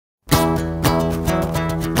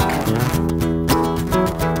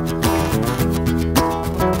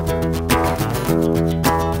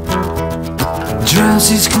How's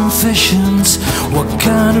these confessions? What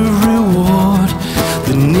kind of reward?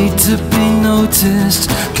 The need to be noticed,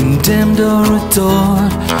 condemned or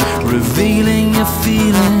adored, revealing your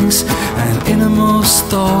feelings and innermost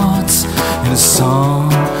thoughts in a song,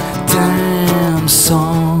 damn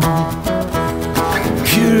song.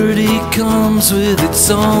 Purity comes with its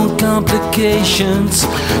own complications.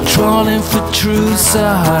 Trawling for truth's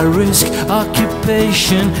a high-risk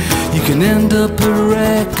occupation. You can end up a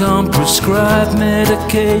wreck on prescribed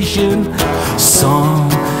medication. Song,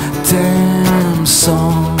 damn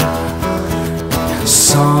song.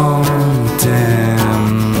 Song,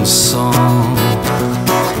 damn song.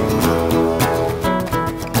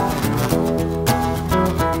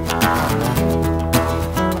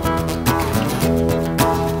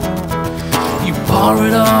 Pour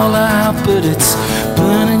it all out, but it's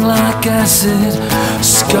burning like acid,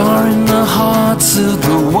 scarring the hearts of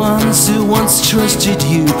the ones who once trusted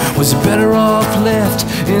you. Was better off left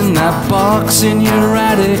in that box in your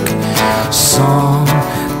attic. Song,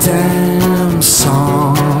 damn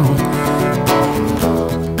song.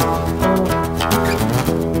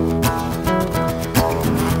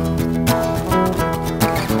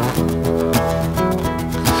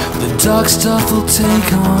 The dark stuff will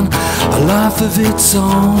take on a life of its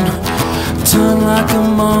own, turn like a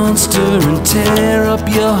monster and tear up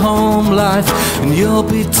your home life, and you'll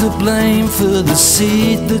be to blame for the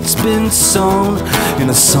seed that's been sown in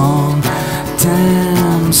a song,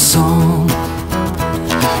 damn song.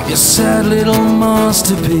 Your sad little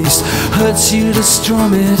masterpiece hurts you to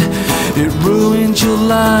strum it. It ruined your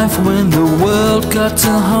life when the world got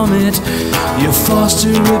to hum it. You're forced to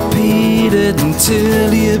repeat it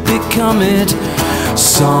until you become it.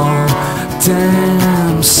 Song,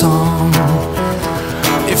 damn song.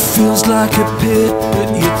 It feels like a pit, but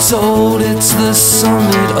you're told it's the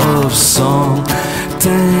summit of song.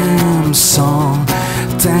 Damn song,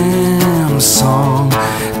 damn song,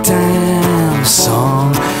 damn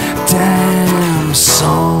song.